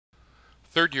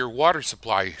Third year water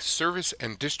supply service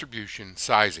and distribution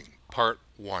sizing, part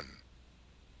 1.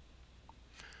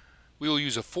 We will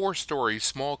use a 4-story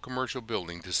small commercial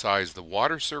building to size the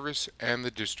water service and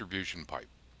the distribution pipe.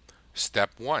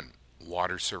 Step 1.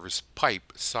 Water service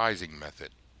pipe sizing method.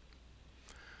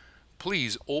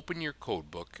 Please open your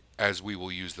codebook as we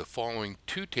will use the following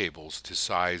 2 tables to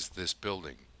size this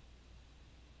building.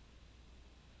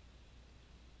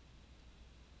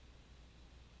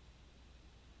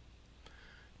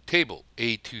 Table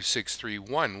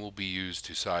A2631 will be used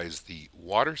to size the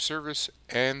water service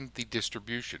and the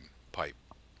distribution pipe.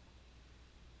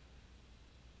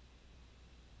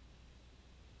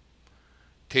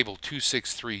 Table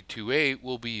 2632A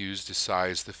will be used to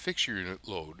size the fixture unit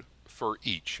load for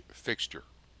each fixture.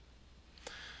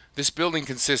 This building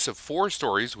consists of 4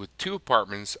 stories with 2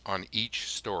 apartments on each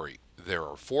story. There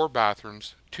are 4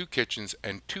 bathrooms, 2 kitchens,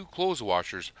 and 2 clothes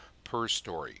washers per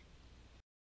story.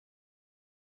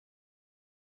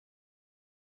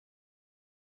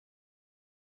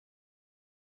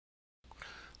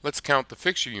 Let's count the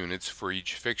fixture units for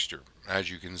each fixture.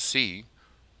 As you can see,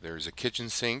 there is a kitchen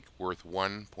sink worth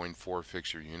 1.4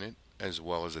 fixture unit, as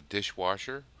well as a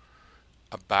dishwasher,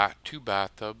 2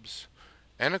 bathtubs,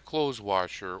 and a clothes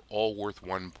washer, all worth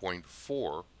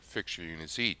 1.4 fixture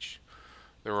units each.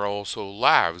 There are also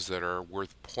lavs that are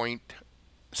worth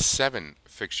 0.7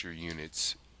 fixture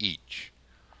units each.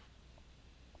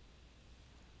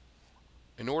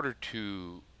 In order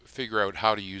to figure out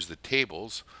how to use the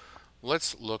tables,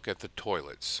 let's look at the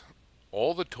toilets.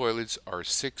 All the toilets are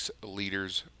 6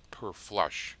 liters per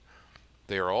flush.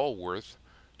 They are all worth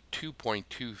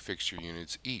 2.2 fixture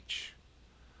units each.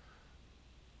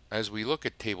 As we look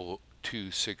at table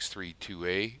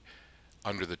 2632A,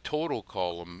 under the total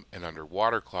column and under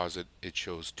water closet, it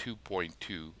shows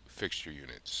 2.2 fixture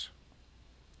units.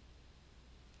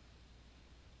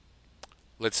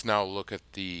 Let's now look at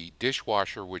the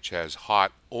dishwasher, which has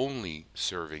hot only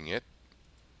serving it.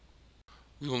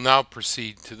 We will now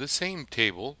proceed to the same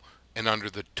table, and under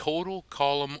the total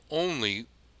column only,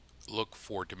 look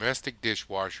for domestic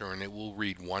dishwasher, and it will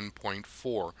read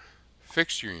 1.4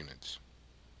 fixture units.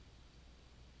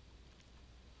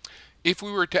 If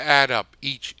we were to add up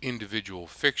each individual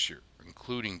fixture,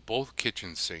 including both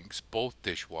kitchen sinks, both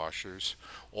dishwashers,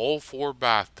 all 4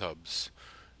 bathtubs,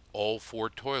 all 4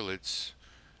 toilets,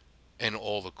 and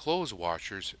all the clothes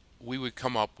washers, we would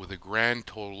come up with a grand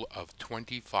total of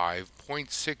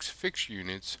 25.6 fixture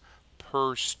units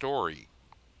per story.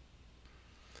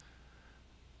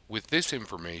 With this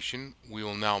information, we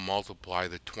will now multiply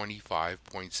the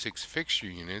 25.6 fixture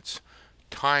units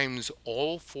times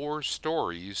all 4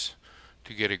 stories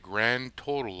to get a grand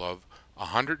total of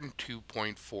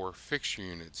 102.4 fixture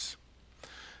units.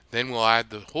 Then we'll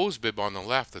add the hose bib on the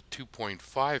left of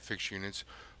 2.5 fixture units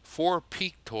for a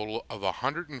peak total of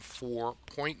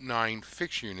 104.9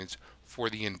 fixture units for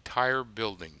the entire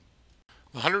building.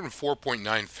 The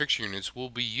 104.9 fixture units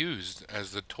will be used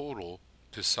as the total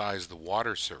to size the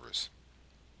water service.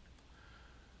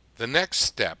 The next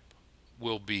step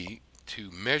will be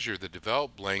to measure the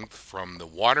developed length from the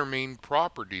water main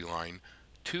property line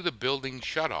to the building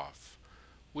shutoff,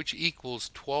 which equals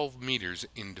 12 meters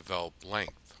in developed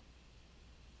length.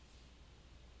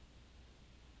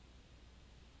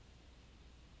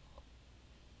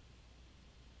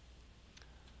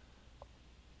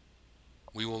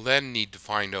 We will then need to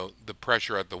find out the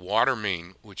pressure at the water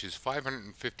main, which is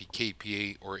 550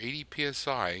 kPa or 80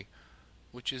 psi,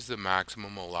 which is the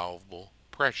maximum allowable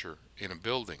pressure in a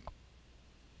building.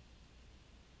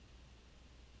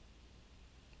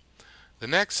 The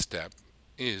next step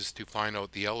is to find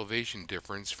out the elevation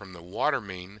difference from the water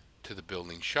main to the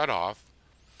building shutoff,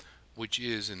 which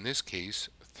is in this case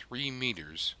 3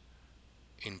 meters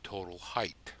in total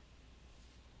height.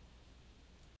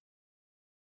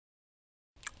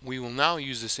 We will now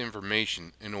use this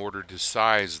information in order to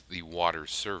size the water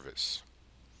service.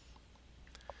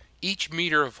 Each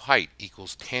meter of height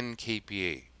equals 10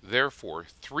 kPa. Therefore,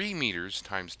 3 meters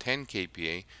times 10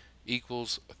 kPa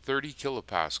equals 30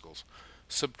 kilopascals.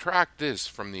 Subtract this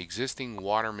from the existing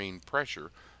water main pressure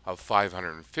of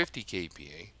 550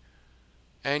 kPa,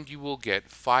 and you will get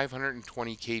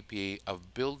 520 kPa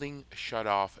of building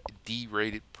shutoff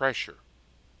derated pressure.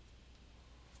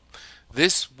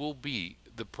 This will be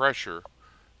the pressure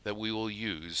that we will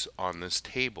use on this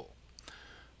table.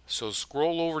 So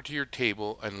scroll over to your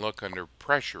table and look under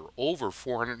pressure over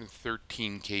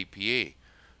 413 kPa,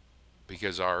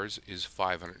 because ours is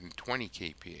 520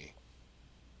 kPa.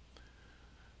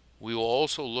 We will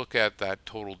also look at that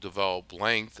total developed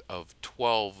length of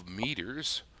 12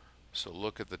 meters. So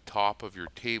look at the top of your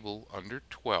table under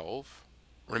 12.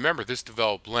 Remember, this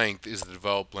developed length is the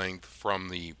developed length from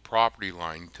the property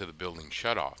line to the building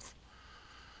shutoff.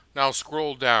 Now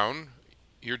scroll down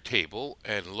your table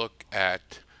and look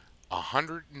at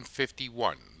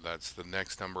 151. That's the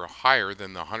next number higher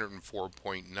than the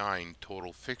 104.9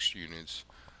 total fixed units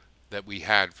that we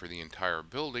had for the entire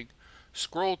building.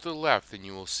 Scroll to the left and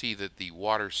you will see that the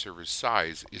water service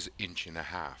size is 1.5 inches.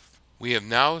 We have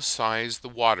now sized the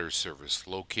water service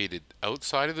located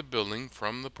outside of the building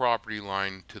from the property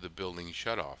line to the building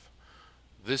shutoff.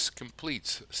 This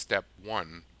completes step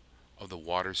 1 of the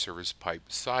water service pipe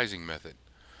sizing method.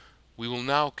 We will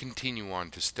now continue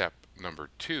on to step number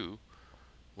 2,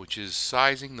 which is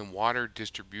sizing the water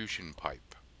distribution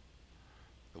pipe.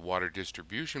 The water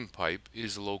distribution pipe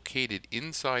is located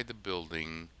inside the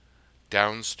building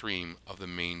downstream of the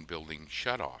main building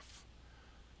shutoff,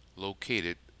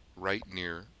 located right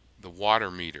near the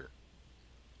water meter,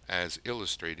 as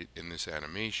illustrated in this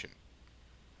animation.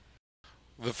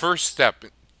 The first step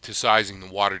to sizing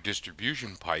the water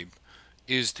distribution pipe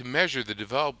is to measure the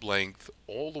developed length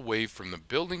all the way from the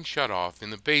building shutoff in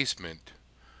the basement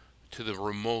to the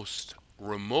most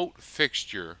remote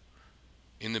fixture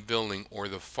in the building, or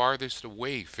the farthest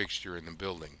away fixture in the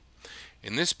building.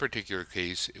 In this particular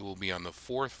case, it will be on the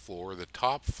 4th floor, the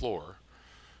top floor,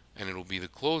 and it will be the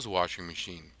clothes washing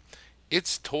machine.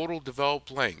 Its total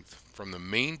developed length from the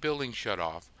main building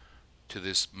shutoff to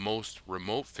this most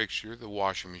remote fixture, the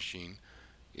washing machine,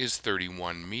 is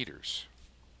 31 meters.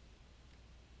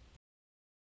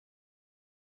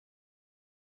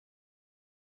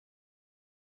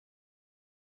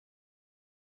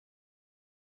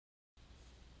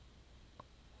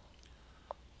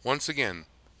 Once again,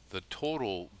 the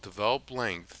total developed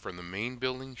length from the main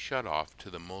building shutoff to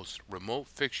the most remote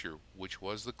fixture, which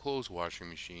was the clothes washing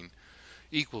machine,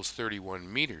 equals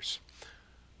 31 meters.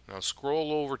 Now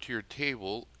scroll over to your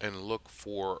table and look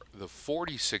for the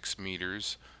 46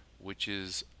 meters, which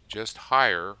is just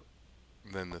higher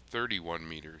than the 31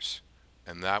 meters,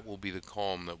 and that will be the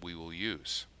column that we will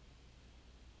use.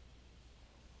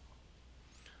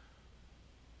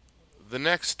 The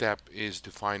next step is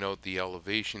to find out the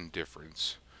elevation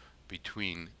difference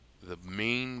between the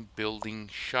main building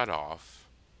shutoff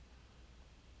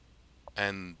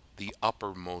and the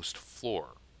uppermost floor.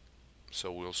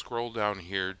 So we'll scroll down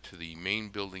here to the main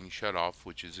building shutoff,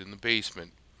 which is in the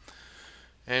basement,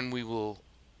 and we will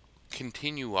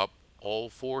continue up all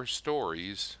 4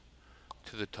 stories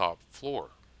to the top floor.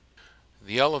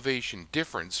 The elevation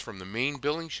difference from the main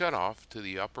building shutoff to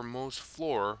the uppermost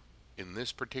floor in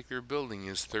this particular building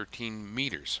is 13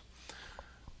 meters.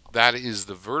 That is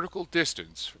the vertical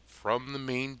distance from the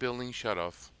main building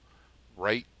shutoff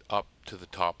right up to the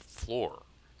top floor.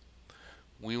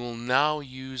 We will now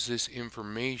use this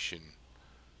information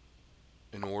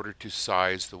in order to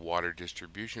size the water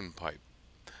distribution pipe.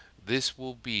 This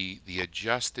will be the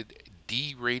adjusted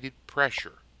D-rated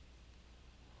pressure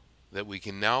that we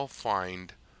can now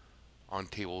find on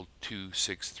table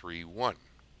 2631.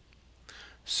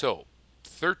 So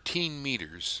 13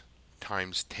 meters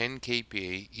times 10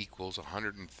 kPa equals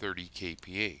 130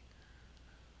 kPa.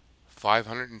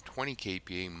 520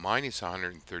 kPa minus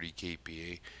 130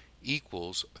 kPa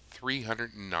equals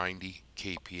 390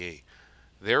 kPa.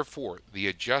 Therefore, the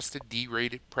adjusted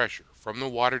D-rated pressure from the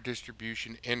water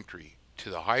distribution entry to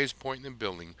the highest point in the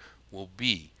building will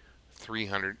be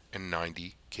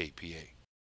 390 kPa.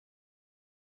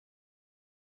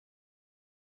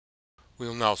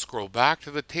 We'll now scroll back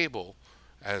to the table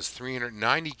as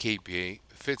 390 kPa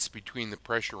fits between the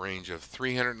pressure range of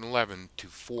 311 to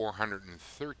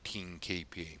 413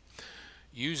 kPa.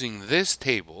 Using this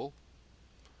table,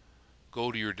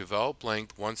 go to your developed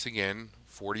length once again,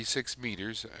 46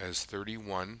 meters, as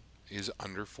 31 is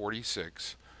under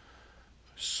 46.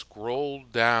 Scroll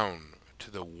down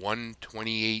to the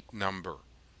 128 number,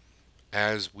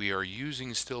 as we are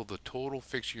using still the total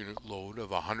fixed unit load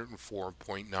of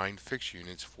 104.9 fixed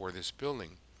units for this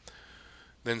building.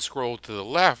 Then scroll to the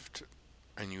left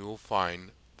and you will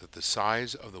find that the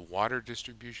size of the water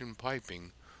distribution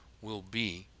piping will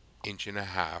be 1.5 inches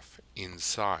in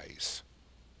size.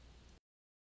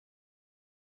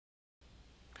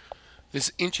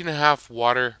 This 1.5 inch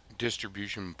water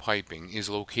distribution piping is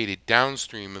located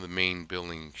downstream of the main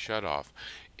building shutoff.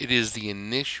 It is the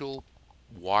initial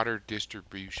water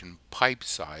distribution pipe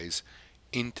size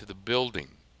into the building.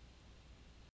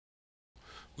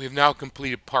 We have now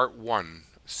completed part 1,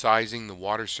 sizing the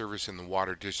water service and the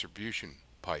water distribution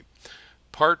pipe.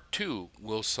 Part 2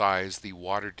 will size the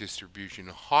water distribution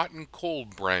hot and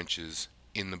cold branches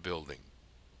in the building.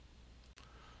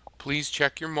 Please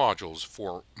check your modules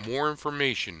for more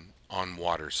information on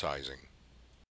water sizing.